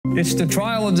It's the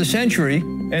trial of the century,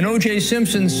 and O.J.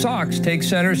 Simpson's socks take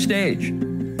center stage.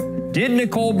 Did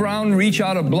Nicole Brown reach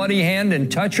out a bloody hand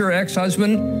and touch her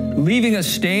ex-husband, leaving a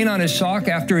stain on his sock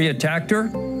after he attacked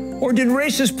her? Or did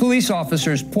racist police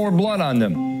officers pour blood on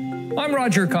them? I'm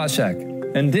Roger Cossack,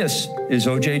 and this is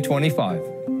OJ25.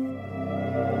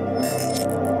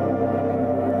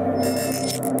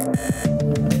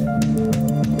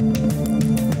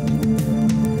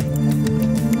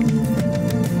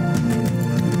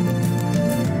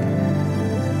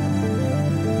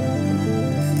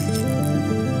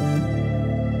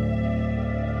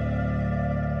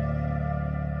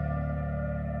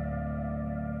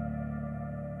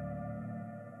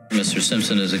 Mr.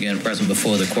 Simpson is again present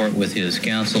before the court with his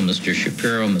counsel, Mr.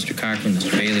 Shapiro, Mr. Cochran,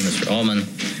 Mr. Bailey, Mr. Ullman,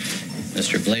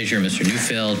 Mr. Blazier, Mr.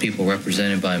 Neufeld, people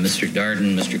represented by Mr.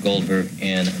 Darden, Mr. Goldberg,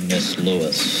 and Ms.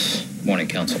 Lewis. Morning,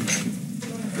 counsel.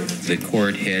 The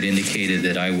court had indicated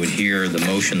that I would hear the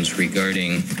motions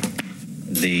regarding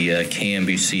the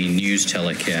KNBC news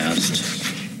telecast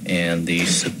and the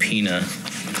subpoena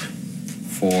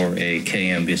for a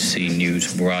KNBC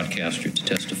news broadcaster to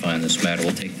testify on this matter.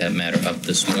 We'll take that matter up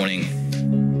this morning.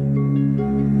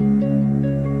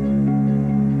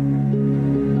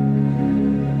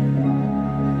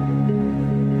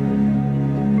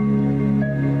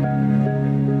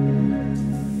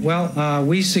 Well,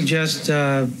 we suggest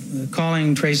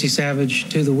calling Tracy Savage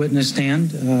to the witness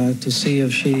stand to see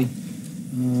if she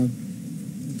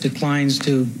declines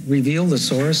to reveal the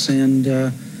source,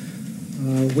 and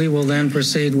we will then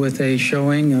proceed with a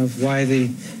showing of why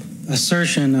the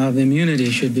assertion of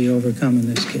immunity should be overcome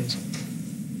in this case.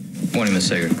 Morning, Ms.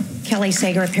 Sager. Kelly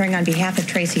Sager, appearing on behalf of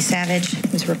Tracy Savage,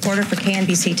 who's a reporter for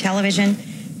KNBC Television,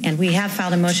 and we have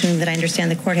filed a motion that I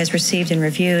understand the court has received and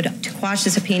reviewed to quash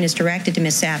the subpoenas directed to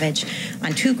Ms. Savage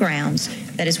on two grounds.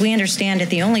 That, as we understand it,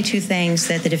 the only two things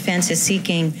that the defense is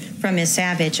seeking from Ms.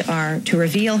 Savage are to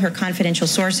reveal her confidential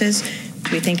sources,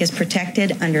 which we think is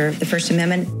protected under the First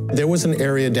Amendment. There was an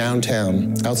area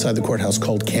downtown outside the courthouse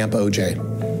called Camp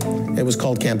OJ. It was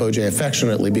called Camp OJ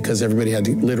affectionately because everybody had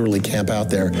to literally camp out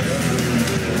there.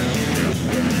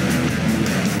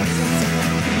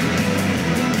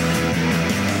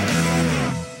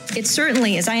 It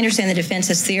certainly, as I understand the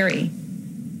defense's theory,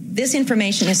 this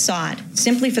information is sought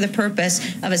simply for the purpose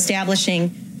of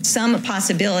establishing some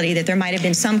possibility that there might have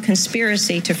been some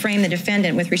conspiracy to frame the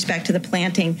defendant with respect to the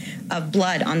planting of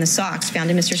blood on the socks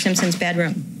found in Mr. Simpson's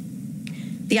bedroom.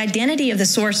 The identity of the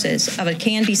sources of a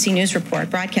KNBC news report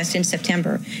broadcast in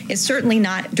September is certainly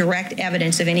not direct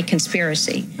evidence of any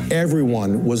conspiracy.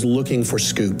 Everyone was looking for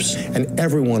scoops, and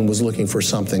everyone was looking for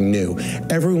something new.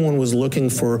 Everyone was looking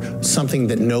for something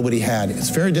that nobody had. It's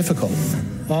very difficult.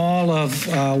 All of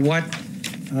what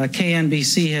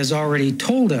KNBC has already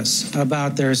told us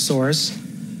about their source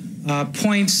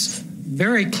points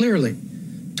very clearly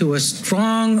to a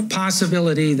strong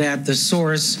possibility that the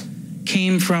source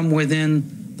came from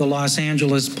within the Los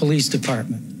Angeles Police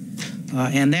Department.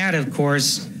 And that, of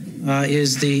course,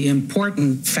 is the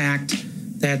important fact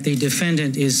that the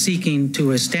defendant is seeking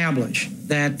to establish,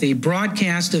 that the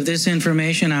broadcast of this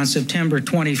information on September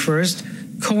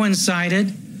 21st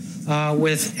coincided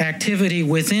with activity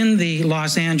within the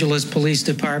Los Angeles Police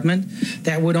Department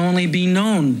that would only be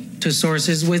known to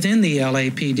sources within the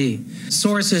LAPD.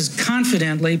 Sources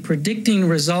confidently predicting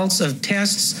results of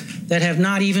tests that have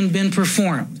not even been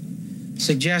performed,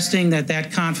 suggesting that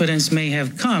that confidence may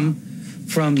have come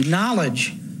from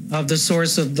knowledge of the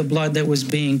source of the blood that was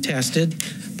being tested.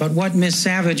 But what Ms.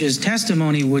 Savage's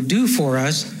testimony would do for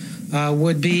us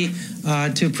would be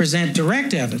to present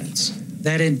direct evidence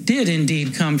that it did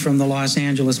indeed come from the Los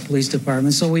Angeles Police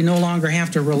Department, so we no longer have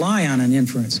to rely on an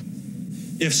inference.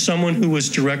 If someone who was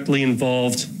directly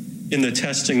involved in the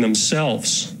testing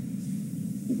themselves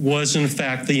was in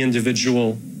fact the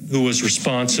individual who was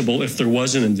responsible, if there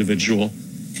was an individual,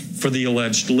 for the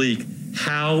alleged leak,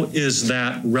 how is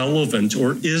that relevant,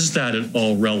 or is that at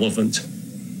all relevant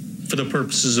for the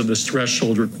purposes of this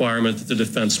threshold requirement that the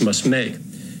defense must make?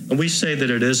 And we say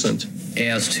that it isn't.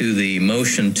 As to the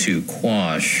motion to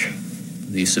quash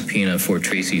the subpoena for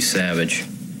Tracy Savage,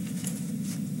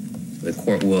 the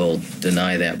court will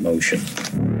deny that motion.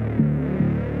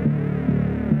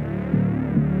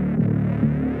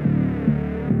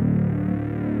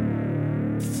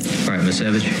 All right, Ms.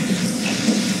 Savage.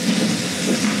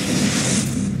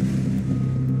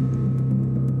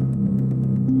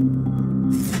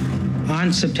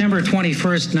 On September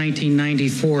 21st,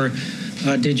 1994,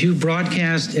 did you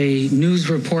broadcast a news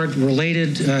report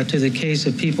related to the case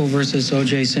of People versus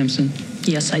O.J. Simpson?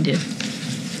 Yes, I did.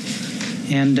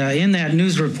 And in that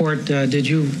news report, did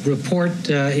you report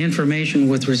information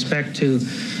with respect to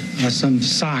some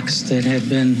socks that had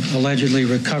been allegedly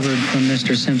recovered from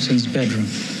Mr. Simpson's bedroom.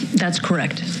 That's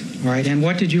correct. All right, and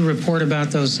what did you report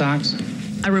about those socks?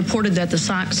 I reported that the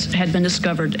socks had been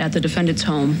discovered at the defendant's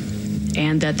home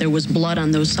and that there was blood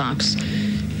on those socks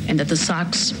and that the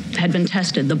socks had been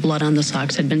tested. The blood on the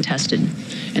socks had been tested,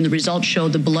 and the results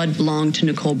showed the blood belonged to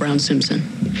Nicole Brown Simpson.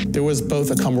 There was both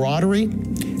a camaraderie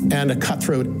and a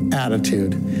cutthroat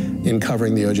attitude in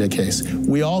covering the OJ case.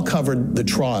 We all covered the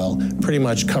trial, pretty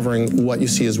much covering what you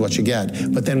see is what you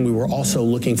get, but then we were also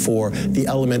looking for the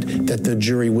element that the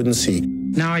jury wouldn't see.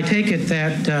 Now, I take it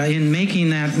that in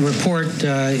making that report,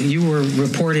 you were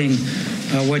reporting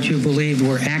what you believed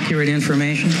were accurate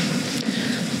information?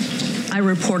 I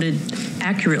reported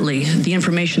accurately the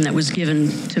information that was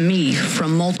given to me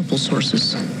from multiple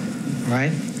sources. All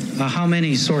right. How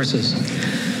many sources?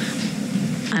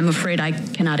 I'm afraid I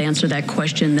cannot answer that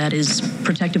question. That is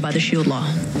protected by the Shield Law.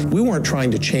 We weren't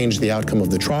trying to change the outcome of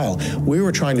the trial. We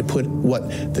were trying to put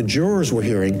what the jurors were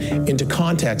hearing into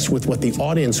context with what the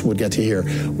audience would get to hear.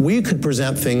 We could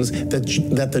present things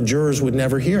that the jurors would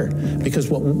never hear, because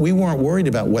we weren't worried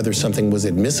about whether something was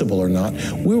admissible or not.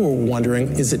 We were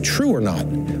wondering, is it true or not,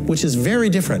 which is very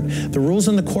different. The rules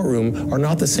in the courtroom are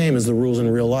not the same as the rules in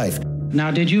real life. Now,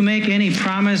 did you make any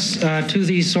promise to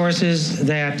these sources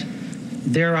that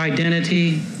their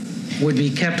identity would be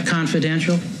kept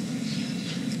confidential?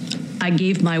 I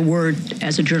gave my word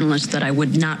as a journalist that I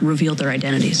would not reveal their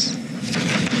identities.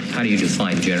 How do you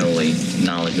define generally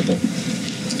knowledgeable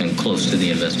and close to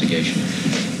the investigation?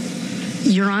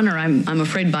 Your Honor, I'm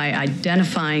afraid by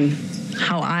identifying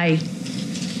how I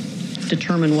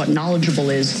determine what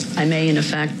knowledgeable is, I may in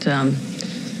effect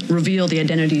reveal the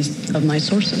identities of my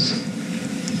sources.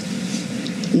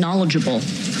 Knowledgeable,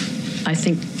 I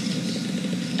think,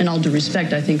 in all due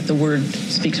respect, I think the word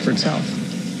speaks for itself.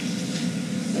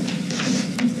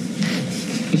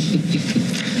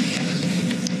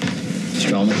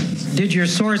 Mr. Ullman? Did your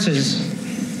sources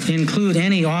include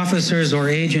any officers or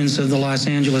agents of the Los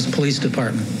Angeles Police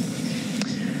Department?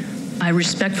 I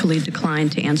respectfully decline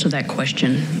to answer that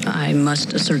question. I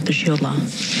must assert the Shield Law.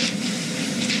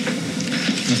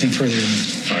 Nothing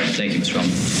further. All right, thank you, Mr.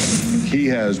 Ullman. He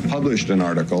has published an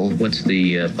article. What's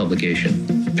the publication?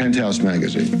 Penthouse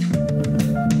Magazine.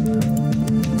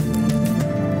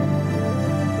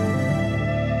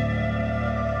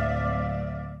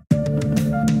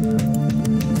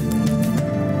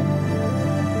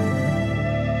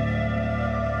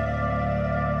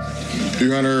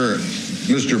 Your Honor,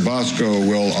 Mr. Bosco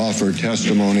will offer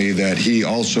testimony that he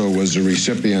also was a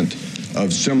recipient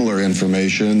of similar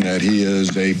information, that he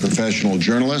is a professional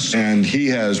journalist, and he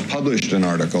has published an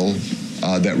article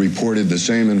that reported the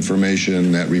same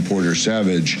information that reporter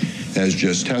Savage has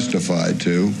just testified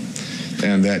to,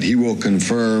 and that he will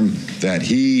confirm that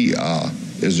he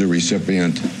is a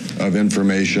recipient of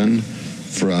information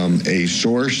from a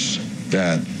source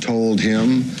that told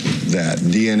him that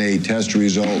DNA test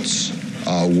results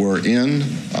were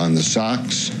on the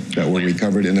socks that were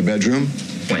recovered in the bedroom.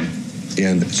 When?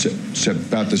 In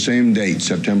about the same date,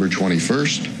 September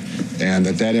 21st, and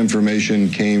that information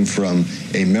came from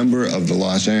a member of the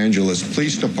Los Angeles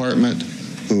Police Department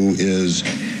who is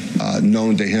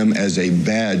known to him as a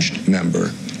badged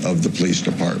member of the police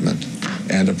department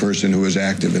and a person who is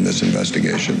active in this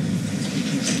investigation.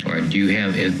 All right, do you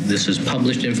have, this is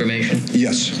published information?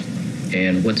 Yes.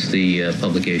 And what's the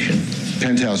publication?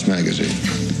 Penthouse Magazine.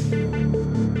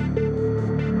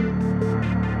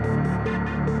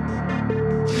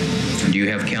 Do you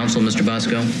have counsel, Mr.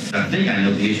 Bosco? I think I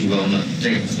know the issue well enough to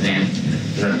take a stand,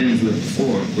 because I've been through it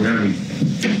before. Whatever,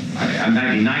 I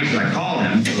might be nice if I call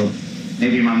him, or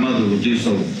maybe my mother will do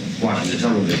so watching the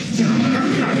television.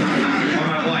 Or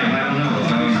my wife, I don't know.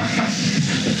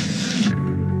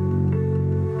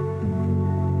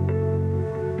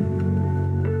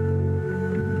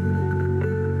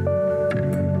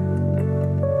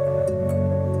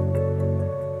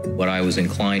 What I was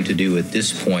inclined to do at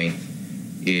this point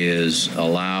is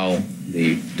allow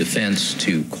the defense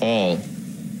to call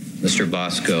Mr.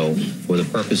 Bosco for the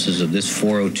purposes of this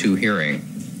 402 hearing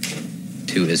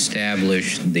to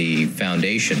establish the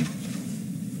foundation,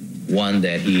 one,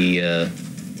 that he,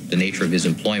 the nature of his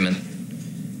employment,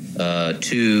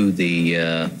 two,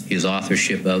 his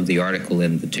authorship of the article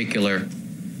in particular,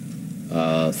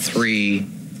 three,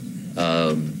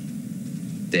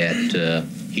 that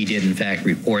he did in fact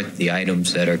report the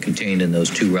items that are contained in those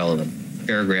two relevant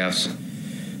paragraphs.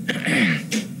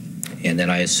 And then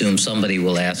I assume somebody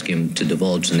will ask him to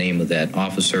divulge the name of that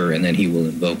officer, and then he will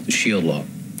invoke the Shield Law.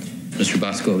 Mr.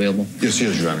 Bosco available? Yes, he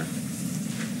is, Your Honor.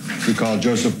 We call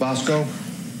Joseph Bosco.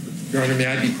 Your Honor, may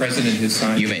I be present at his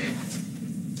sign? You may.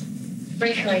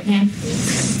 Raise your right hand.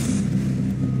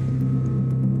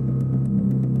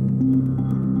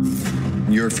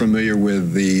 You're familiar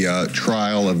with the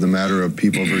trial of the matter of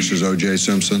People versus O.J.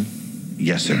 Simpson?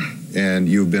 Yes, sir. And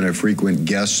you've been a frequent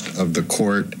guest of the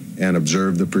court and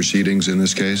observed the proceedings in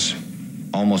this case?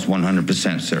 Almost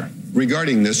 100%, sir.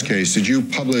 Regarding this case, did you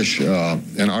publish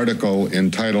an article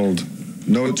entitled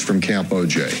Notes from Camp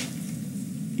OJ?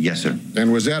 Yes, sir.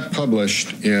 And was that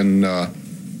published in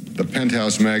the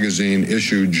Penthouse magazine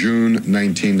issue June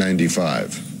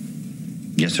 1995?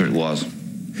 Yes, sir, it was.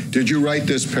 Did you write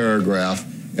this paragraph,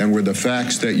 and were the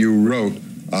facts that you wrote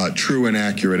true and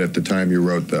accurate at the time you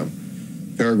wrote them?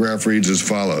 Paragraph reads as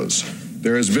follows.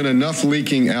 There has been enough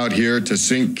leaking out here to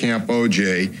sink Camp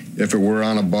OJ if it were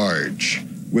on a barge.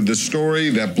 With the story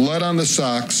that blood on the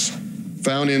socks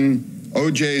found in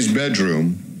OJ's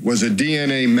bedroom was a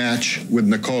DNA match with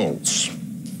Nicole's.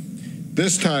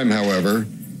 This time, however,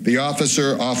 the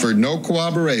officer offered no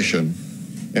cooperation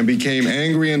and became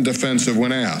angry and defensive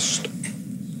when asked.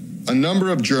 A number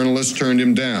of journalists turned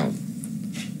him down.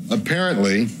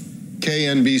 Apparently,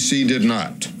 KNBC did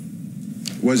not.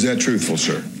 Was that truthful,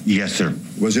 sir? Yes, sir.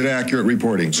 Was it accurate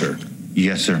reporting, sir?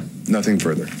 Yes, sir. Nothing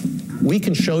further. We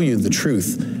can show you the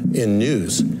truth in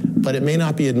news, but it may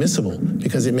not be admissible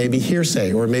because it may be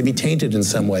hearsay or it may be tainted in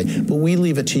some way, but we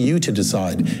leave it to you to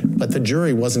decide. But the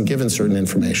jury wasn't given certain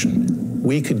information.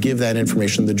 We could give that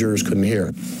information the jurors couldn't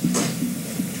hear.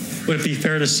 Would it be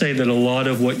fair to say that a lot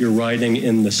of what you're writing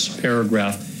in this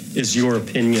paragraph is your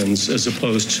opinions as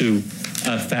opposed to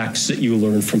facts that you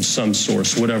learned from some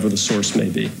source, whatever the source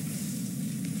may be?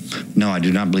 No, I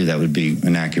do not believe that would be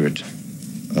inaccurate.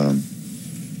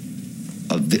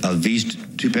 Of these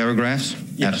two paragraphs?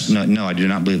 Yes. No, I do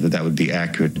not believe that that would be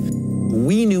accurate.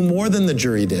 We knew more than the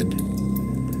jury did.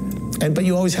 But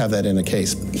you always have that in a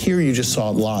case. Here you just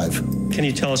saw it live. Can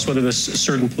you tell us whether this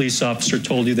certain police officer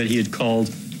told you that he had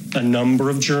called a number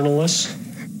of journalists?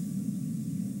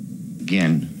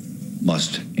 Again,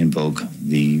 must invoke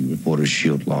the reporter's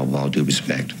shield law with all due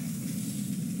respect.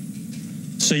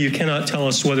 So you cannot tell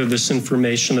us whether this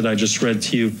information that I just read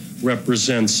to you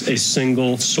represents a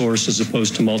single source as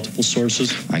opposed to multiple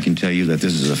sources? I can tell you that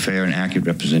this is a fair and accurate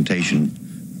representation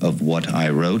of what I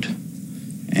wrote,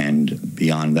 and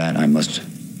beyond that, I must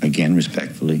again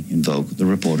respectfully invoke the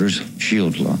reporter's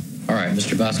shield law. All right,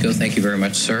 Mr. Bosco, thank you very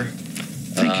much, sir.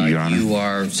 Thank you, Your Honor. You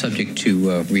are subject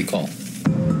to recall.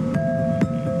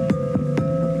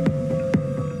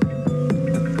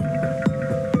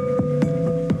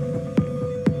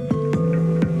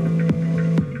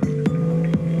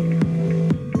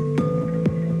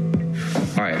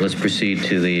 All right, let's proceed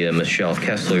to the Michelle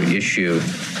Kessler issue.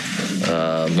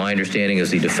 My understanding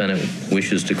is the defendant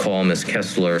wishes to call Ms.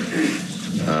 Kessler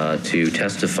to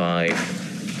testify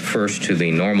first to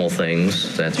the normal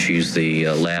things, that she's the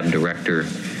lab director,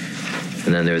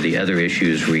 and then there are the other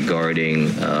issues regarding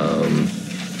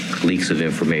leaks of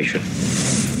information.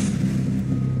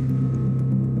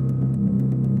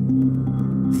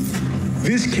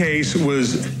 This case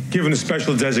was given a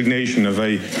special designation of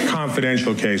a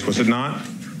confidential case, was it not?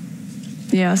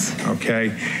 Yes.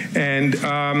 Okay. And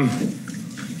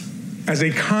as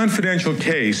a confidential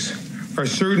case, are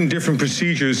certain different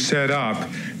procedures set up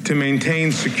to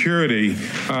maintain security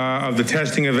of the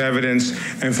testing of evidence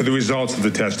and for the results of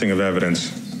the testing of evidence?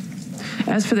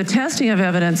 As for the testing of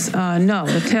evidence, no,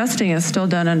 the testing is still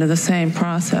done under the same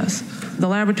process. The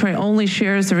laboratory only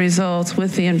shares the results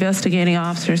with the investigating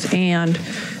officers and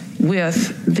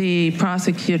with the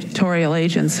prosecutorial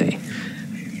agency.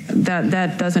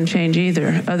 That doesn't change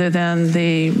either, other than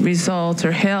the results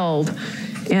are held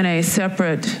in a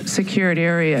separate secured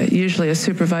area, usually a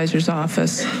supervisor's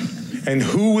office. And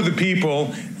who were the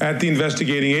people at the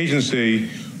investigating agency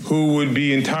who would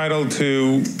be entitled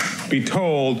to be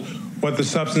told what the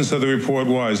substance of the report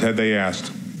was, had they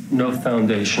asked? No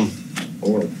foundation.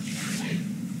 Or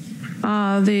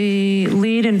the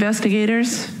lead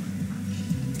investigators,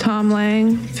 Tom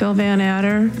Lang, Phil Van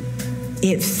Adder.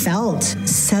 It felt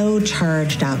so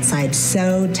charged outside,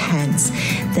 so tense,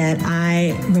 that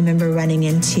I remember running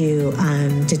into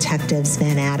detectives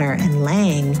Van Adder and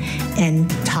Lang and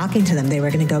talking to them. They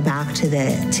were going to go back to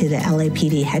the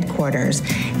LAPD headquarters,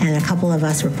 and a couple of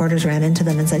us reporters ran into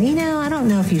them and said, you know, I don't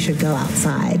know if you should go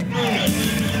outside.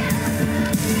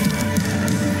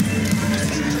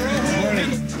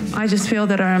 I just feel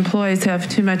that our employees have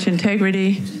too much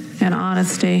integrity and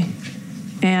honesty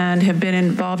and have been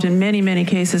involved in many, many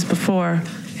cases before,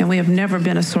 and we have never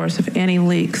been a source of any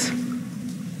leaks.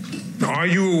 are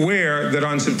you aware that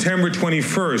on September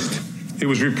 21st, it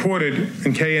was reported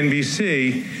in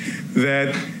KNBC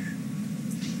that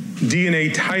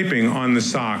DNA typing on the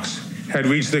socks had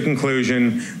reached the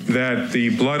conclusion that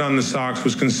the blood on the socks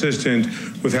was consistent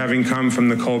with having come from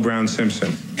Nicole Brown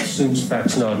Simpson. Assumes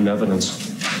facts not in evidence.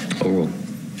 Overruled.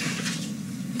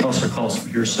 Counselor calls for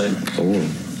hearsay. Overruled.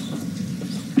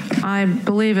 I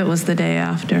believe it was the day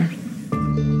after.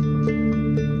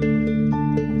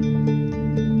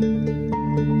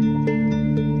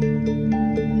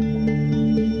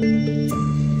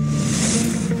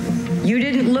 You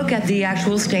didn't look at the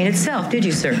actual stain itself, did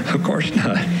you, sir? Of course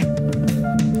not.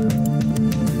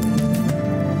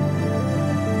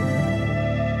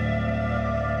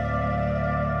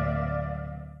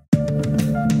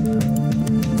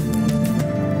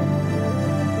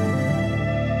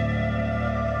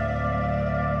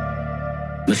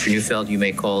 Mr. Neufeld, you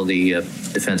may call the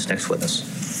defense next witness.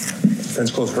 Defense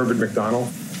calls Herbert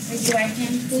McDonald. Raise your right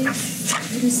hand,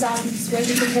 please. You do solemnly swear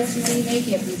that the testimony you may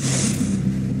give.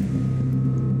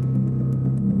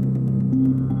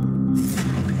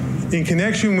 In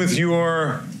connection with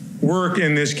your work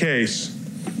in this case,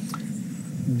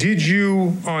 did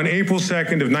you, on April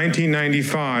 2nd of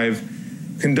 1995,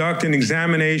 conduct an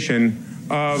examination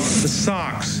of the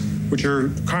socks, which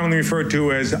are commonly referred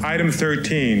to as item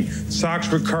 13, socks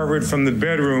recovered from the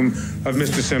bedroom of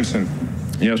Mr. Simpson?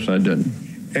 Yes, I did.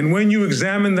 And when you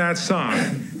examined that sock,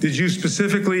 did you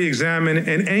specifically examine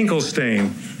an ankle stain,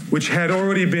 which had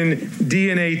already been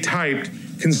DNA typed,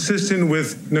 consistent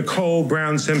with Nicole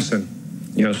Brown Simpson?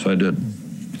 Yes, I did.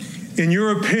 In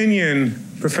your opinion,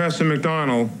 Professor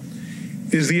McDonald,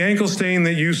 is the ankle stain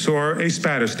that you saw a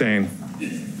spatter stain?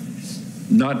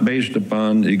 Not based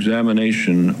upon the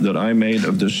examination that I made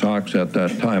of the socks at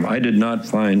that time. I did not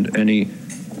find any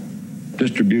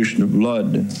distribution of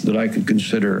blood that I could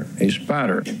consider a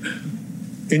spatter.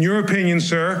 In your opinion,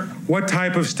 sir, what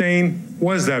type of stain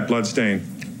was that blood stain?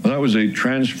 Well, that was a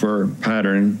transfer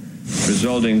pattern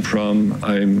resulting from,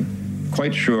 I'm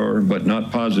quite sure but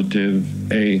not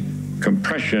positive, a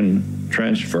compression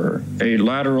transfer. A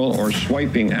lateral or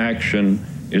swiping action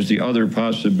is the other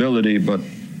possibility, but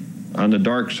on the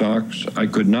dark socks, I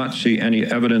could not see any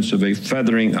evidence of a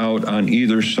feathering out on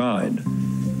either side.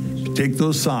 Take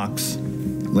those socks,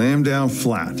 lay them down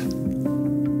flat.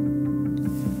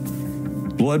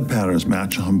 Blood patterns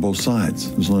match on both sides.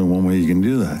 There's only one way you can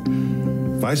do that.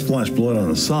 If I splash blood on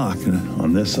a sock,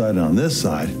 on this side and on this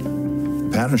side,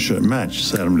 patterns shouldn't match.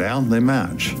 Set them down, they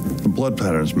match. The blood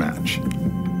patterns match.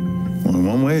 Only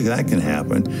one way that can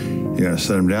happen. You gotta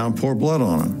set them down, pour blood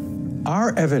on them.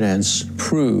 Our evidence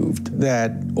proved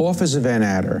that Officer Van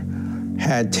Adder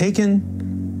had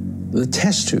taken the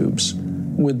test tubes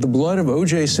with the blood of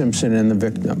O.J. Simpson and the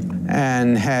victim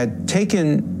and had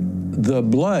taken the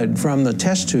blood from the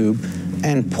test tube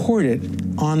and poured it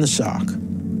on the sock,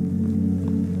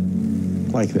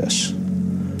 like this.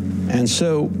 And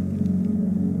so,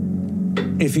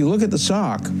 if you look at the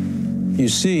sock, you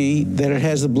see that it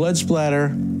has the blood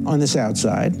splatter on this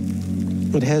outside.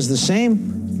 It has the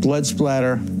same blood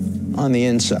splatter on the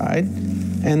inside,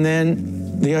 and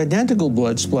then the identical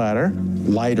blood splatter,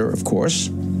 lighter of course,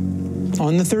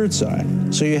 on the third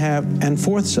side. So you have, and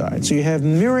fourth side. So you have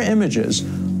mirror images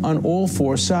on all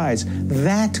four sides.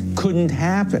 That couldn't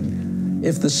happen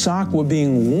if the sock were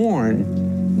being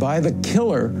worn by the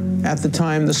killer at the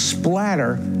time the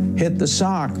splatter hit the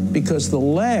sock, because the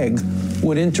leg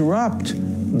would interrupt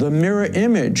the mirror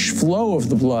image flow of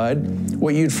the blood.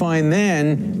 What you'd find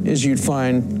then is you'd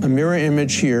find a mirror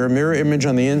image here, a mirror image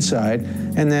on the inside,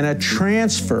 and then a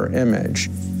transfer image.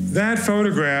 That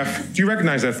photograph, do you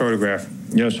recognize that photograph?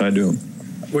 Yes, I do.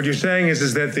 What you're saying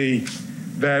is that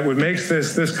that what makes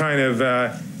this kind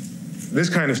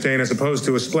of stain, as opposed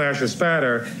to a splash or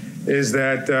spatter, is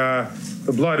that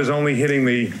the blood is only hitting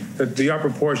the upper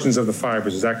portions of the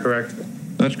fibers. Is that correct?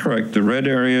 That's correct. The red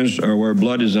areas are where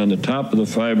blood is on the top of the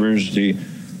fibers. The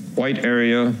white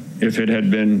area, if it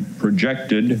had been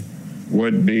projected,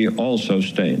 would be also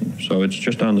stained. So it's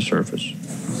just on the surface.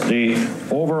 The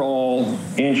overall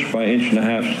inch by inch and a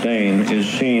half stain is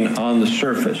seen on the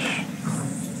surface.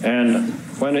 And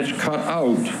when it's cut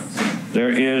out,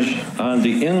 there is on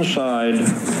the inside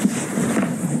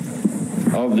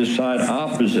of the side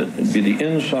opposite, it'd be the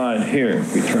inside here,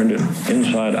 if we turned it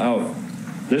inside out.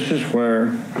 This is where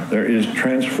there is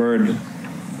transferred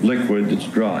liquid that's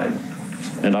dried.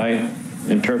 And I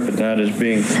interpret that as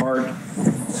being part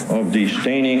of the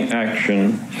staining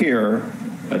action here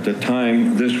at the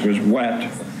time this was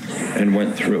wet and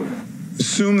went through.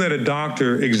 Assume that a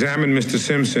doctor examined Mr.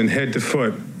 Simpson head to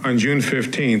foot on June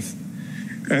 15th,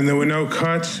 and there were no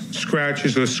cuts,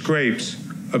 scratches, or scrapes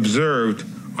observed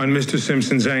on Mr.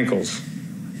 Simpson's ankles.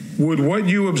 Would what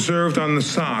you observed on the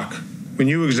sock when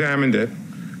you examined it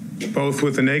both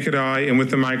with the naked eye and with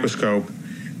the microscope,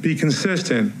 be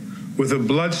consistent with a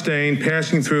blood stain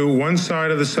passing through one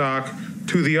side of the sock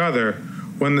to the other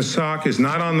when the sock is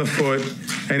not on the foot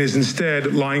and is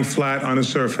instead lying flat on a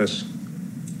surface?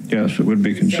 Yes, it would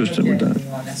be consistent with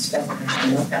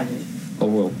that. Oh,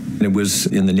 well. It was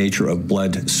in the nature of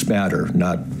blood spatter,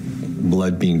 not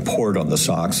blood being poured on the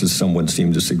socks, as someone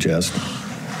seemed to suggest.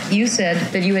 You said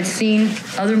that you had seen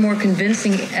other more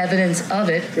convincing evidence of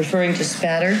it, referring to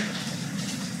spatter.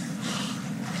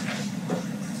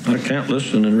 I can't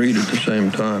listen and read at the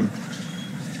same time.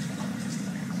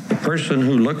 The person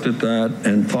who looked at that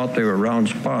and thought they were round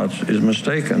spots is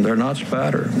mistaken. They're not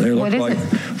spatter. They look like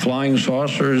flying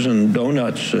saucers and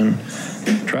donuts and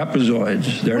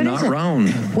trapezoids. They're not round.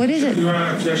 What is it? Your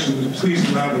Honor, objection. Please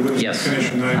allow the witness to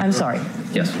finish. I'm sorry.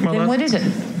 Yes. Well, then what is it?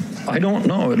 I don't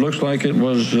know. It looks like it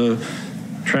was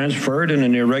transferred in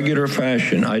an irregular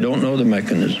fashion. I don't know the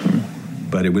mechanism.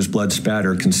 But it was blood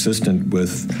spatter consistent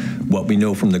with what we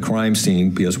know from the crime scene,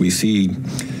 because we see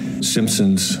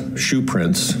Simpson's shoe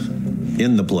prints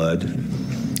in the blood,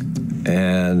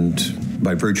 and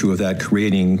by virtue of that,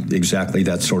 creating exactly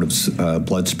that sort of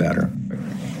blood spatter.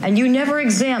 And you never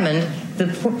examined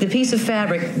the piece of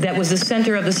fabric that was the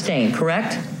center of the stain,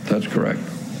 correct? That's correct.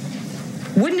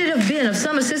 Wouldn't it have been of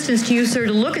some assistance to you, sir,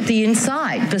 to look at the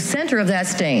inside, the center of that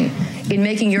stain, in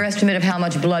making your estimate of how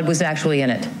much blood was actually in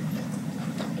it?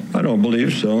 I don't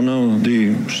believe so, no.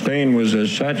 The stain was as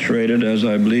saturated as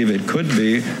I believe it could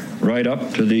be, right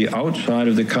up to the outside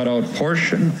of the cutout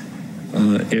portion.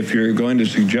 If you're going to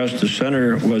suggest the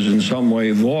center was in some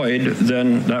way void,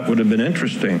 then that would have been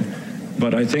interesting.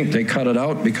 But I think they cut it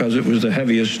out because it was the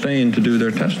heaviest stain to do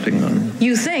their testing on.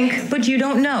 You think, but you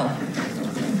don't know.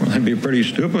 Well, that'd be pretty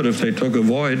stupid if they took a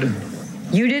void.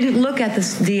 You didn't look at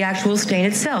the actual stain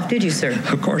itself, did you, sir?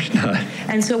 Of course not.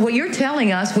 And so what you're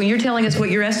telling us, when you're telling us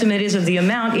what your estimate is of the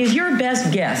amount, is your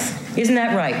best guess. Isn't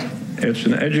that right? It's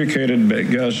an educated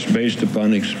guess based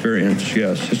upon experience,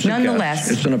 yes. It's Nonetheless. A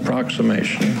guess. It's an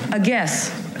approximation. A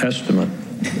guess. Estimate.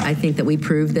 I think that we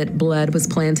proved that blood was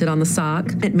planted on the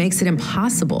sock. It makes it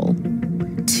impossible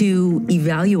to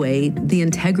evaluate the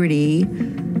integrity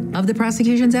of the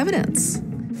prosecution's evidence.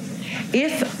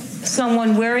 If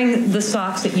someone wearing the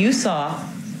socks that you saw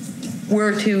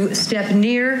were to step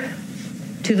near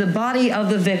to the body of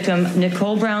the victim,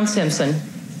 Nicole Brown Simpson,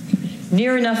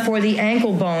 near enough for the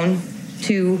ankle bone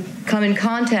to come in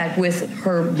contact with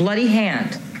her bloody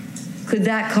hand, could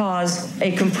that cause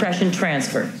a compression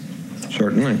transfer?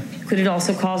 Certainly. Could it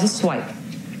also cause a swipe?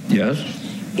 Yes.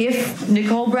 If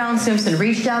Nicole Brown Simpson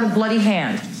reached out a bloody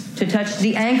hand to touch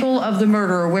the ankle of the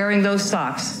murderer wearing those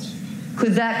socks,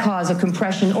 could that cause a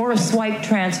compression or a swipe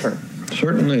transfer?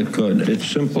 Certainly it could. It's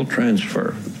simple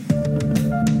transfer.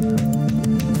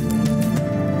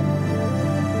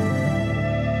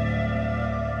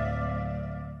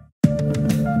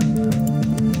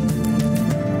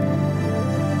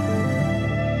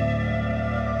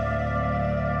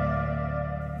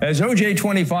 As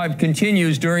OJ25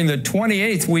 continues during the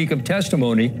 28th week of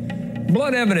testimony,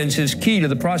 blood evidence is key to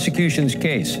the prosecution's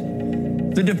case.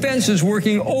 The defense is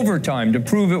working overtime to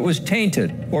prove it was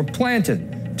tainted or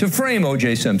planted to frame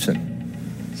O.J.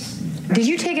 Simpson. Did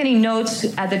you take any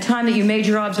notes at the time that you made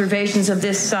your observations of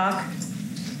this sock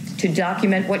to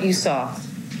document what you saw?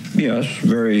 Yes,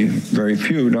 very, very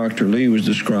few. Dr. Lee was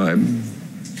described.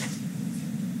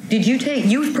 Did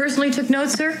you personally took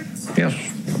notes, sir? Yes,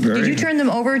 very. Did you turn them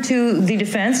over to the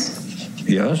defense?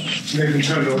 Yes. They can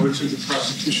turn it over to the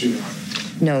prosecution.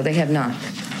 No, they have not.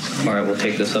 All right, we'll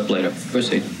take this up later.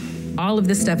 Proceed. All of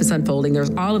this stuff is unfolding. There's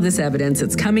all of this evidence.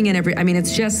 It's coming in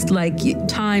it's just like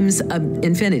times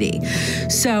infinity.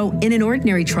 So in an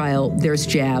ordinary trial, there's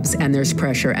jabs and there's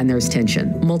pressure and there's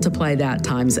tension. Multiply that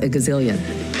times a gazillion.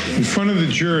 In front of the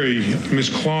jury, Ms.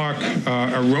 Clark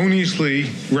erroneously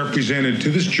represented to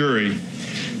this jury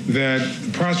that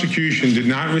the prosecution did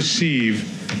not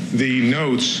receive the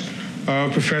notes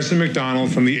of Professor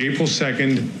McDonald from the April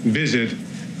 2nd visit,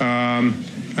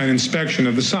 an inspection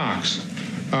of the socks.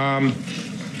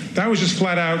 That was just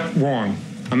flat out wrong.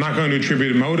 I'm not going to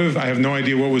attribute a motive. I have no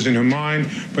idea what was in her mind,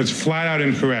 but it's flat out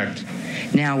incorrect.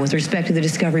 Now, with respect to the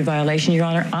discovery violation, Your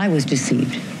Honor, I was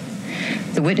deceived.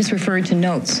 The witness referred to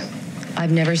notes.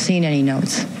 I've never seen any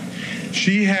notes.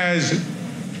 She has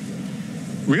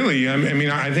really,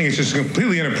 I think it's just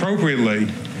completely inappropriately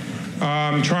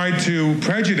tried to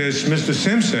prejudice Mr.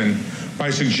 Simpson by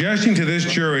suggesting to this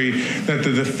jury that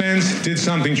the defense did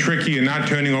something tricky in not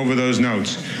turning over those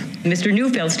notes. Mr.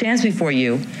 Neufeld stands before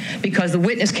you because the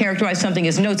witness characterized something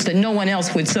as notes that no one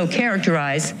else would so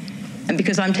characterize, and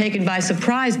because I'm taken by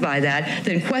surprise by that,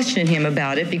 then question him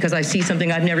about it because I see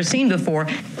something I've never seen before.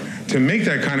 To make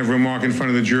that kind of remark in front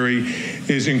of the jury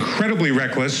is incredibly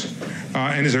reckless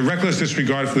and is a reckless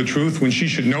disregard for the truth when she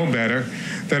should know better,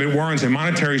 that it warrants a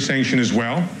monetary sanction as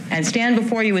well. And stand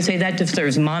before you and say that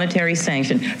deserves monetary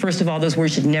sanction. First of all, those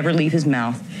words should never leave his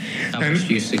mouth. How much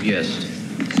do you suggest?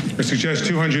 I suggest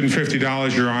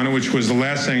 $250, Your Honor, which was the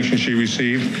last sanction she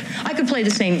received. I could play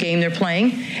the same game they're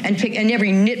playing and pick and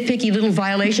every nitpicky little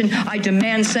violation. I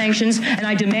demand sanctions, and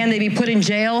I demand they be put in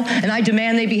jail, and I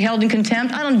demand they be held in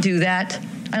contempt. I don't do that.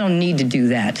 I don't need to do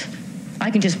that.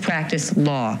 I can just practice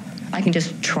law. I can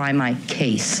just try my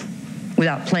case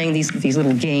without playing these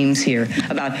little games here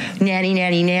about nanny,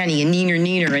 nanny, nanny, and neener,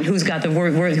 neener, and who's got the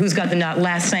word, who's got the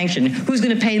last sanction, who's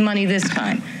going to pay money this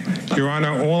time. Your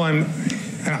Honor,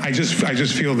 I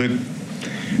just feel that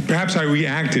perhaps I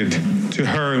reacted to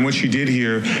her and what she did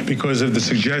here because of the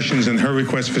suggestions and her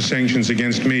request for sanctions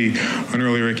against me on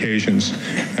earlier occasions.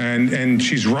 And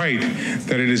she's right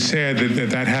that it is sad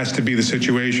that has to be the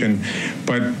situation,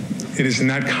 but it is in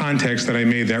that context that I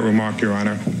made that remark, Your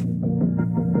Honor.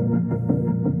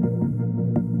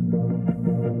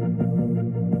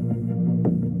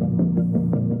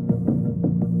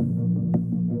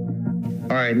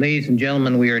 All right, ladies and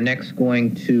gentlemen, we are next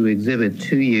going to exhibit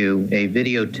to you a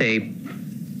videotape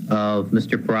of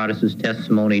Mr. Paradas'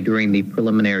 testimony during the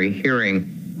preliminary hearing.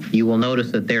 You will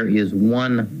notice that there is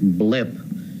one blip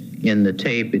in the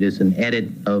tape. It is an edit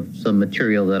of some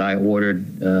material that I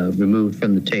ordered removed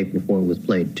from the tape before it was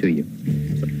played to you.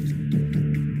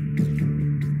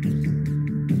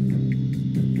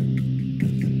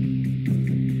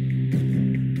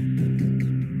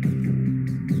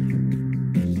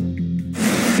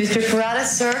 Mr. Paradas,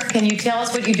 sir, can you tell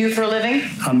us what you do for a living?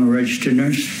 I'm a registered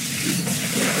nurse.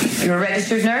 You're a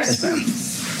registered nurse? Yes, ma'am.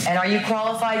 And are you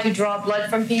qualified to draw blood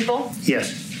from people?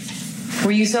 Yes.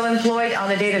 Were you so employed on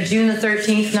the date of June the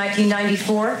 13th,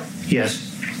 1994? Yes.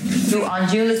 To, on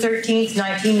June the 13th,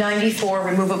 1994,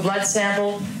 remove a blood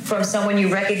sample from someone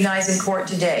you recognize in court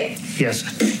today? Yes.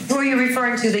 Who are you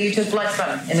referring to that you took blood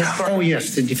from in this court? Oh,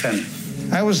 yes, the defendant.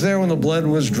 I was there when the blood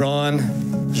was drawn.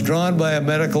 It was drawn by a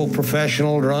medical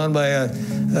professional, drawn by a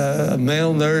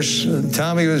male nurse.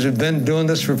 Tommy had been doing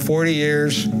this for 40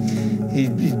 years. He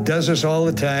does this all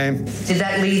the time. Did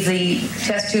that leave the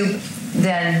test tube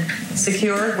then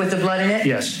secure with the blood in it?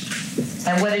 Yes.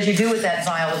 And what did you do with that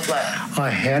vial of blood? I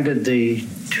handed the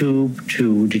tube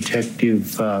to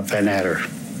Detective Van Adder.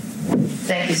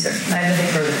 Thank you, sir. I have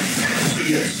nothing further.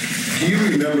 Yes. Do you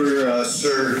remember,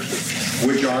 sir,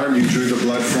 which arm you drew the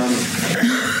blood from?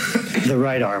 The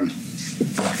right arm.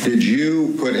 Did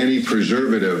you put any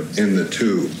preservative in the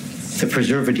tube? The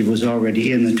preservative was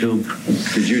already in the tube.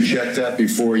 Did you check that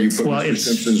before you put Mr.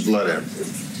 Simpson's blood in?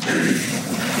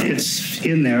 It's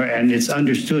in there, and it's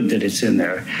understood that it's in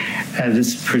there. And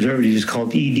this preservative is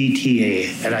called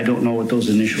EDTA, and I don't know what those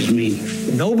initials mean.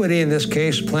 Nobody in this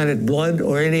case planted blood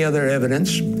or any other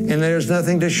evidence, and there's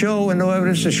nothing to show and no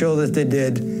evidence to show that they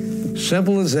did.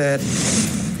 Simple as that.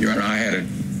 Your Honor,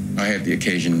 I had the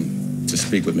occasion to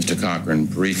speak with Mr. Cochran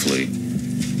briefly.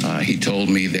 He told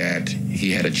me that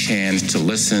he had a chance to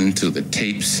listen to the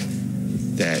tapes,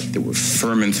 that there was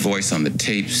Fuhrman's voice on the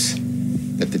tapes,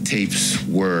 that the tapes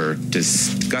were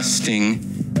disgusting.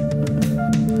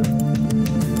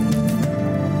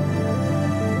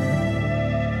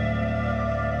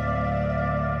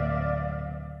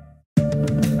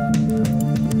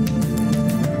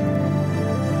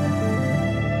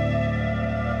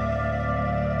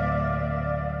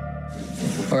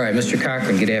 All right, Mr.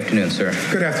 Cochran, good afternoon, sir.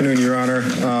 Good afternoon, Your Honor.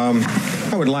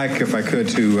 I would like, if I could,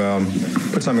 to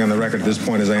put something on the record at this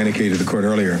point, as I indicated to the court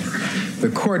earlier. The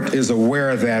court is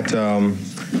aware that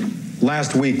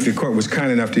last week the court was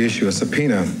kind enough to issue a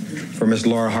subpoena for Ms.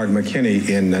 Laura Hard McKinney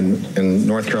in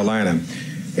North Carolina.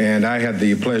 And I had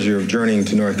the pleasure of journeying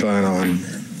to North Carolina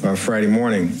on Friday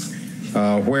morning,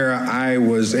 where I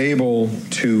was able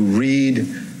to read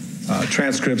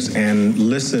transcripts and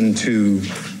listen to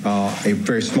a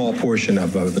very small portion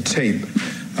of the tape.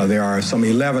 There are some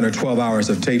 11 or 12 hours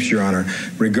of tapes, Your Honor,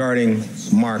 regarding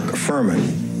Mark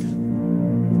Fuhrman.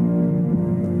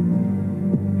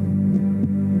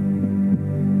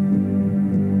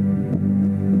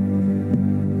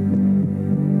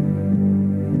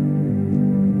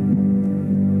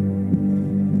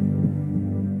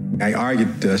 I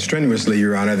argued strenuously,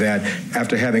 Your Honor, that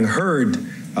after having heard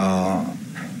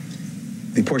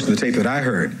the portion of the tape that I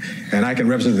heard, and I can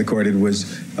represent the court, it was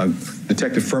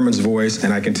Detective Fuhrman's voice,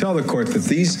 and I can tell the court that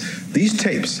these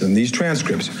tapes and these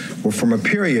transcripts were from a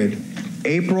period,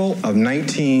 April of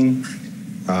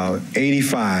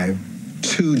 1985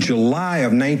 to July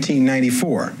of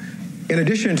 1994. In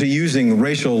addition to using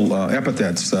racial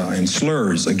epithets and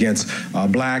slurs against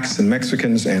blacks and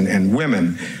Mexicans and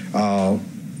women,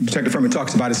 Detective Fuhrman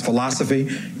talks about his philosophy,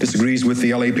 disagrees with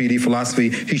the LAPD philosophy.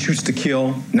 He shoots to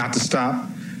kill, not to stop.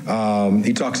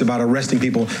 He talks about arresting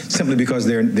people simply because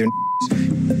they're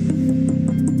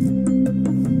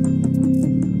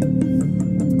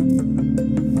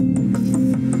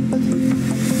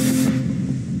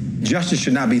Justice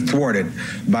should not be thwarted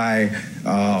by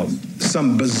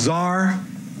some bizarre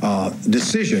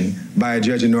decision by a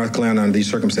judge in North Carolina under these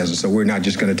circumstances. So we're not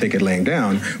just going to take it laying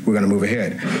down, we're going to move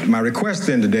ahead. My request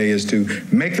then today is to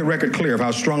make the record clear of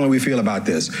how strongly we feel about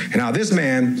this. And how this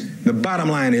man, the bottom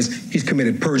line is, he's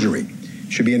committed perjury.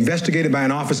 Should be investigated by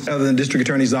an office other than the district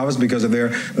attorney's office because of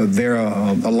their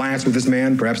alliance with this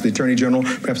man, perhaps the attorney general,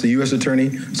 perhaps the U.S.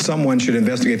 attorney. Someone should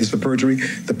investigate this for perjury.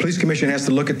 The police commission has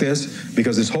to look at this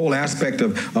because this whole aspect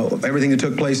of everything that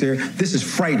took place here, this is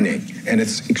frightening and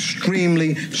it's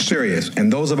extremely serious. And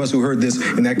those of us who heard this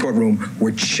in that courtroom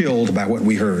were chilled by what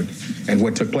we heard and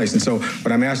what took place. And so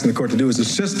what I'm asking the court to do is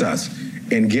assist us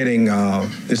in getting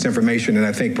this information, and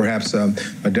I think perhaps a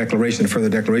further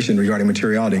declaration regarding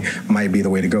materiality might be the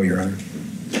way to go, Your Honor.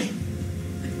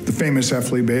 The famous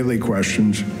F. Lee Bailey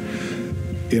questions,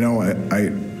 you know, I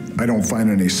don't find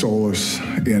any solace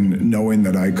in knowing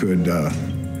that I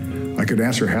could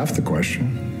answer half the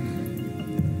question.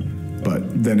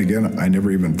 But then again, I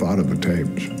never even thought of the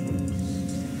tapes.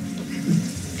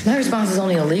 My response is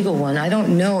only a legal one. I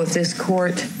don't know if this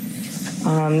court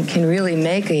can really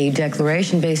make a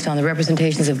declaration based on the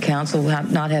representations of counsel,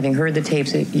 not having heard the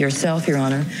tapes yourself, Your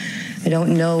Honor. I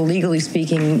don't know, legally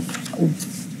speaking,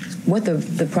 what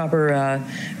the proper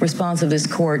response of this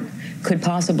court could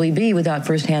possibly be without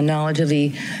firsthand knowledge of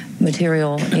the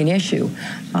material in issue.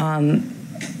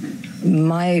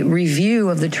 My review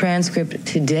of the transcript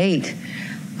to date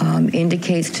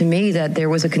indicates to me that there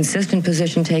was a consistent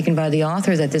position taken by the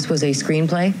author that this was a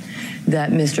screenplay,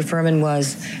 that Mr. Fuhrman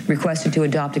was requested to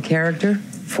adopt a character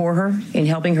for her in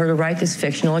helping her to write this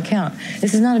fictional account.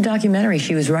 This is not a documentary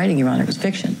she was writing, Your Honor, it was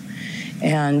fiction.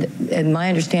 And my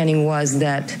understanding was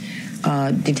that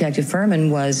Detective Fuhrman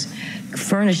was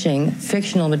furnishing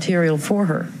fictional material for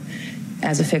her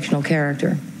as a fictional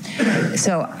character.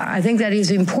 So I think that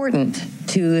is important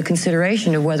to the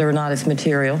consideration of whether or not it's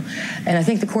material, and I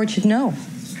think the court should know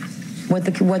what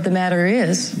the matter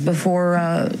is before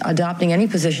adopting any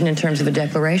position in terms of a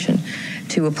declaration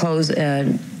to oppose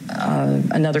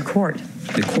another court.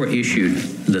 The court issued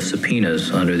the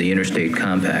subpoenas under the Interstate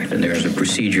Compact, and there's a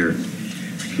procedure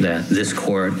that this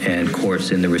court and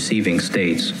courts in the receiving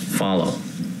states follow.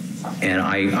 And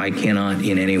I cannot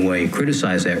in any way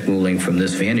criticize that ruling from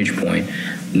this vantage point,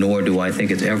 nor do I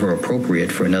think it's ever appropriate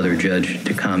for another judge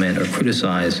to comment or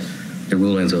criticize the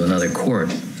rulings of another court,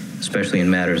 especially in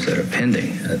matters that are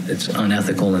pending. It's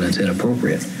unethical and it's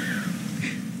inappropriate.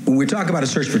 When we talk about a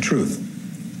search for truth,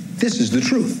 this is the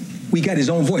truth. We got his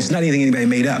own voice. It's not anything anybody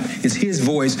made up. It's his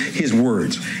voice, his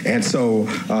words. And so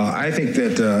I think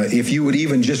that if you would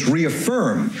even just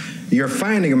reaffirm your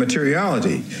finding of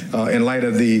materiality in light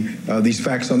of these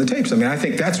facts on the tapes, I mean, I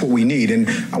think that's what we need. And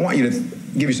I want you to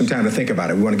give you some time to think about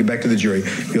it. We want to get back to the jury.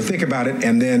 You'll think about it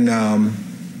and then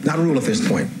not rule at this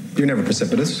point. You're never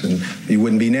precipitous, and you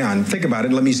wouldn't be now. And think about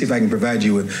it. Let me see if I can provide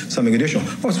you with something additional.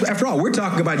 Well, after all, we're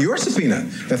talking about your subpoena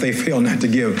that they failed not to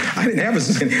give. I didn't have a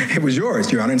subpoena. It was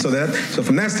yours, Your Honor. And so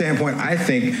from that standpoint, I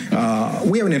think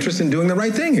we have an interest in doing the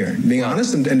right thing here, being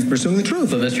honest and pursuing the truth.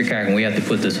 So, Mr. Cochran, we have to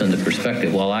put this into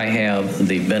perspective. While I have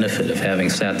the benefit of having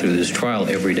sat through this trial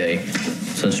every day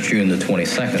since June the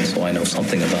 22nd, so I know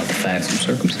something about the facts and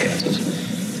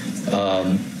circumstances,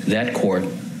 that court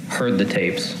heard the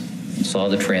tapes, saw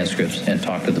the transcripts, and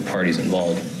talked to the parties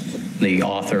involved, the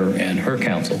author and her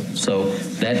counsel. So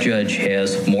that judge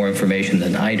has more information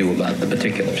than I do about the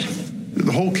particulars.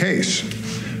 The whole case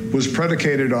was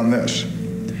predicated on this,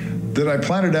 that I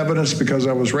planted evidence because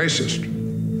I was racist.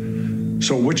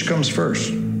 So which comes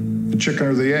first, the chicken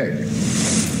or the egg?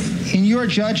 In your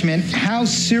judgment, how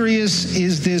serious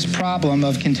is this problem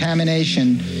of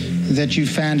contamination that you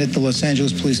found at the Los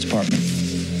Angeles Police Department?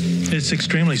 It's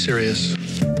extremely serious.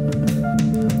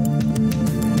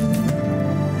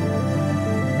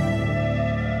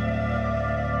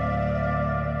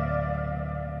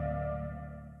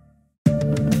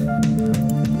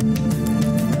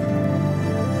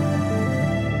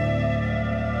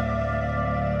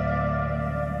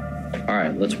 All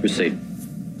right, let's proceed.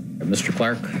 Mr.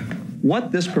 Clark.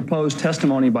 What this proposed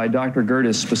testimony by Dr.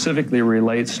 Gertis specifically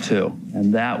relates to,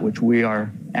 and that which we are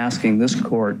asking this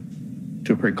court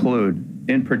to preclude,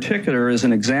 in particular, is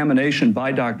an examination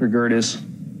by Dr. Gertis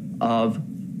of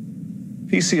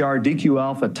PCR DQ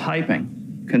alpha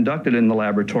typing conducted in the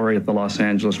laboratory at the Los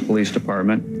Angeles Police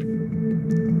Department.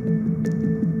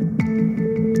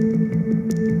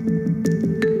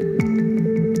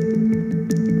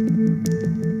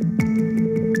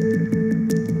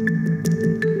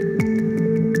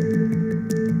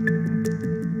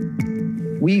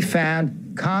 We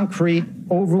found concrete,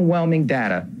 overwhelming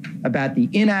data about the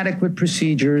inadequate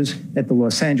procedures at the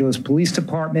Los Angeles Police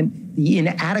Department, the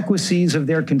inadequacies of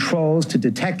their controls to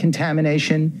detect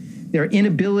contamination, their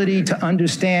inability to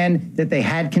understand that they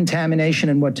had contamination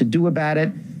and what to do about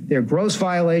it, their gross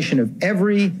violation of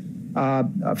every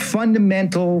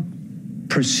fundamental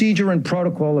procedure and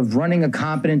protocol of running a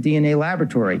competent DNA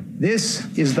laboratory. This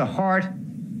is the heart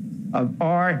of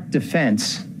our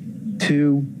defense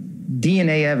to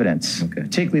DNA evidence,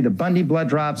 particularly the Bundy blood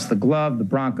drops, the glove, the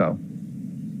Bronco.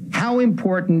 How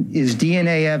important is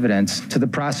DNA evidence to the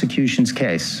prosecution's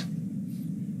case?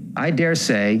 I dare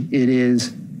say it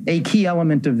is a key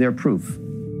element of their proof.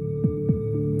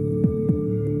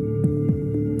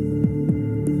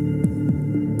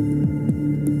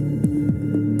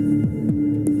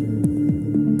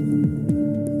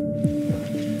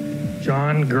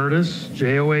 John Gerdes,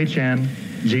 John-Gerdes.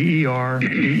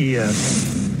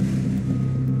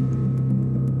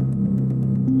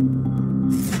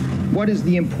 What is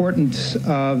the importance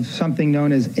of something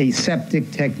known as aseptic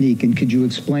technique, and could you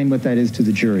explain what that is to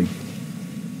the jury?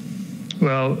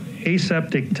 Well,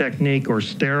 aseptic technique or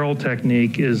sterile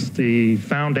technique is the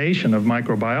foundation of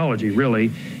microbiology,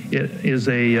 really. It is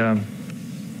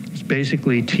it's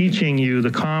basically teaching you the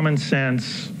common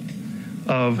sense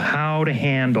of how to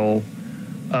handle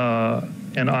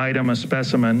an item, a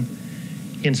specimen,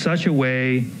 in such a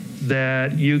way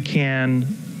that you can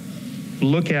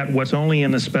look at what's only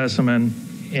in the specimen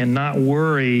and not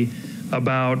worry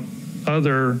about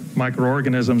other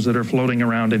microorganisms that are floating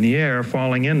around in the air,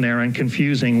 falling in there and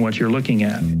confusing what you're looking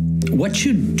at. What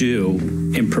you do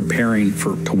in preparing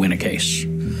to win a case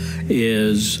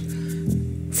is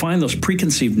find those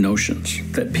preconceived notions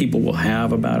that people will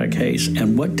have about a case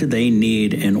and what do they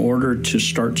need in order to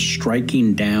start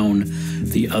striking down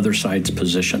the other side's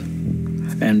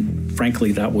position. And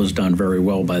frankly, that was done very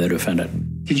well by the defendant.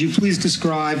 Could you please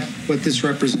describe what this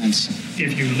represents?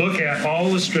 If you look at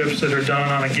all the strips that are done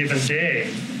on a given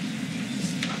day,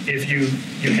 if you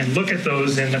can look at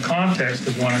those in the context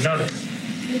of one another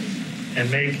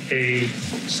and make a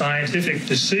scientific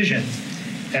decision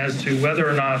as to whether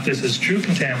or not this is true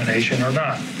contamination or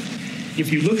not.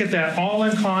 If you look at that all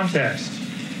in context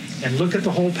and look at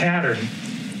the whole pattern,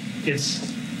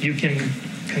 you can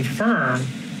confirm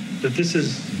that this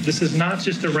is not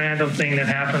just a random thing that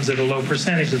happens at a low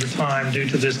percentage of the time due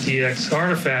to this DX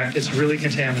artifact. It's really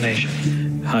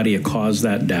contamination. How do you cause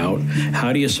that doubt?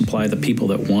 How do you supply the people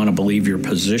that want to believe your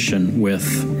position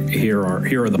with here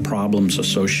are the problems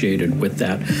associated with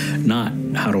that, not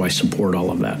how do I support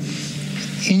all of that?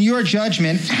 In your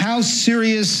judgment, how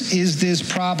serious is this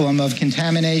problem of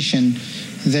contamination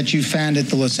that you found at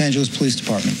the Los Angeles Police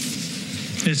Department?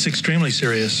 It's extremely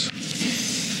serious.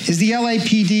 Is the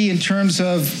LAPD, in terms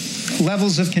of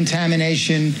levels of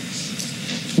contamination,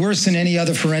 worse than any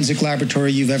other forensic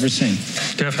laboratory you've ever seen?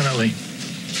 Definitely.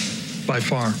 By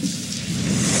far.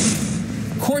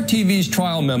 Court TV's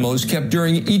trial memos kept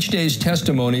during each day's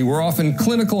testimony were often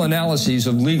clinical analyses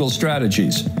of legal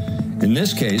strategies. In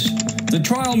this case, the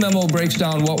trial memo breaks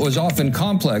down what was often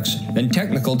complex and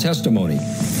technical testimony.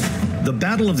 The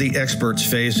battle of the experts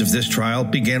phase of this trial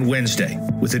began Wednesday,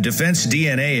 with a defense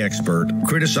DNA expert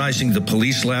criticizing the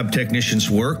police lab technician's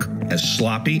work as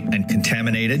sloppy and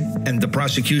contaminated, and the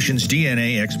prosecution's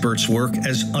DNA expert's work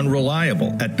as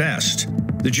unreliable at best.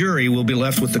 The jury will be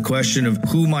left with the question of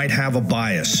who might have a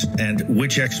bias and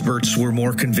which experts were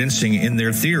more convincing in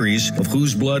their theories of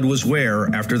whose blood was where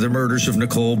after the murders of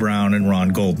Nicole Brown and Ron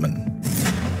Goldman.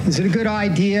 Is it a good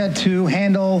idea to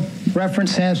handle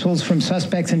reference samples from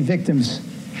suspects and victims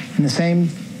in the same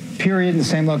period, in the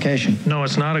same location? No,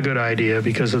 it's not a good idea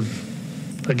because of,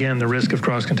 again, the risk of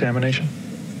cross-contamination.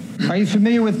 Are you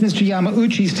familiar with Mr.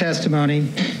 Yamauchi's testimony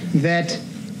that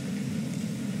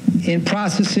in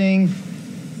processing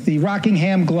the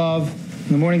Rockingham glove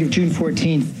in the morning of June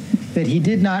 14th, that he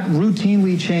did not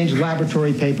routinely change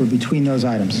laboratory paper between those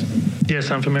items?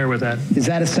 Yes, I'm familiar with that. Is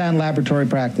that a sound laboratory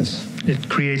practice? It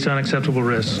creates unacceptable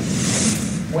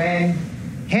risks. When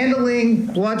handling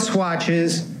blood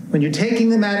swatches, when you're taking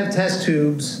them out of test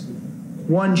tubes,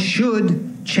 one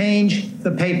should change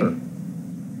the paper.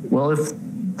 Well, if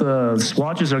the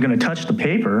swatches are going to touch the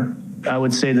paper, I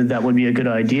would say that would be a good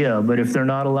idea. But if they're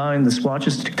not allowing the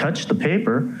swatches to touch the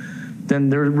paper, then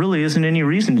there really isn't any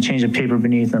reason to change the paper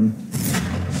beneath them.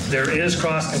 There is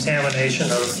cross-contamination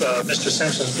of Mr.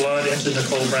 Simpson's blood into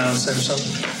Nicole Brown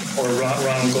Simpson or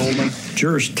Ronald Goldman.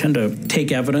 Jurors tend to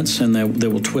take evidence and they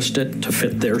will twist it to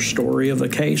fit their story of the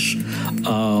case.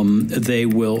 They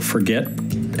will forget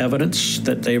evidence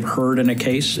that they've heard in a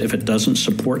case if it doesn't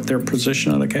support their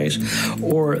position on the case,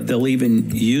 or they'll even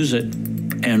use it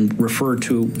and refer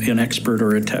to an expert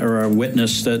or a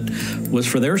witness that was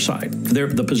for their side,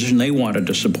 the position they wanted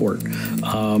to support,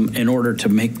 in order to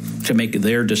make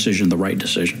their decision the right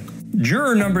decision.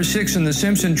 Juror number 6 in the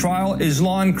Simpson trial is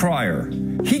Lon Cryer.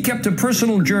 He kept a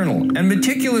personal journal and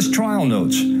meticulous trial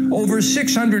notes, over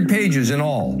 600 pages in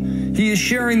all. He is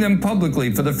sharing them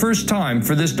publicly for the first time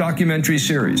for this documentary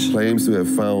series. Claims to have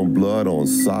found blood on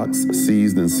socks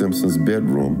seized in Simpson's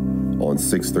bedroom on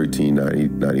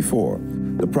 6/13/94.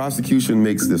 The prosecution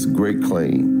makes this great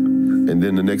claim, and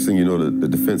then the next thing you know, the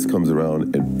defense comes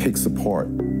around and picks apart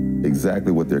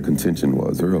exactly what their contention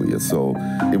was earlier. So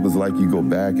it was like you go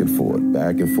back and forth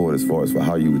as far as for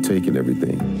how you were taking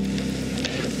everything.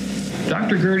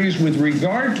 Dr. Gerdes, with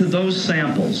regard to those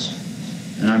samples,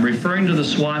 and I'm referring to the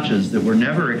swatches that were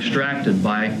never extracted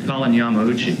by Colin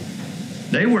Yamauchi,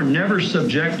 they were never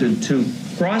subjected to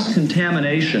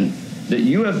cross-contamination that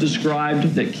you have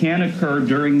described that can occur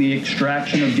during the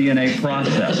extraction of DNA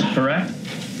process, correct?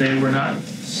 They were not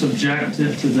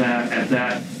subjected to that at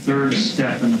that third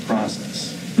step in the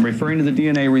process. I'm referring to the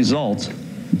DNA results.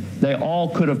 They all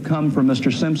could have come from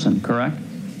Mr. Simpson, correct?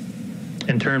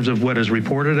 In terms of what is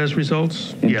reported as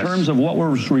results? In terms of what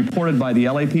was reported by the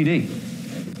LAPD.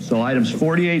 So items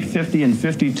 48, 50, and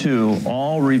 52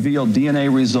 all revealed DNA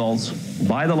results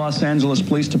by the Los Angeles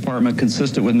Police Department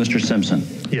consistent with Mr. Simpson.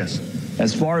 Yes.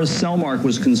 As far as Cellmark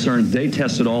was concerned, they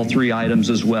tested all 3 items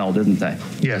as well, didn't they?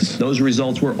 Yes. Those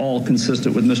results were all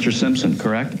consistent with Mr. Simpson,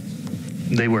 correct?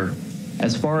 They were.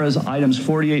 As far as items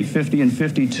 48, 50, and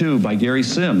 52 by Gary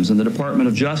Sims in the Department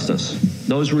of Justice,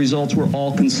 those results were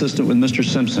all consistent with Mr.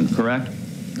 Simpson, correct?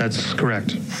 That's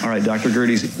correct. All right, Dr.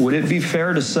 Gerdes, would it be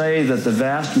fair to say that the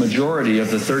vast majority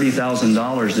of the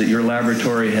 $30,000 that your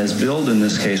laboratory has billed in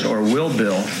this case, or will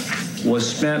bill, was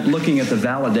spent looking at the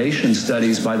validation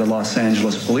studies by the Los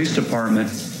Angeles Police Department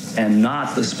and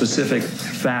not the specific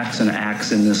facts and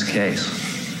acts in this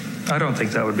case? I don't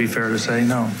think that would be fair to say,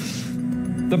 no.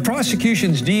 The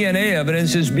prosecution's DNA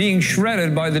evidence is being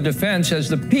shredded by the defense as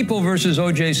the People versus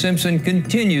O.J. Simpson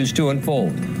continues to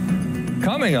unfold.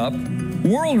 Coming up,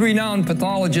 world-renowned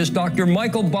pathologist Dr.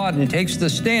 Michael Baden takes the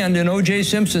stand in O.J.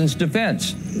 Simpson's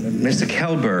defense. Mr.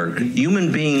 Kellberg,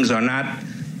 human beings are not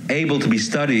able to be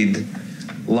studied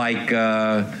like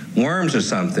worms or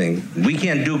something. We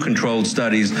can't do controlled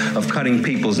studies of cutting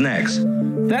people's necks.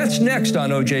 That's next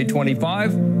on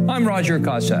OJ25. I'm Roger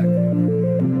Cossack.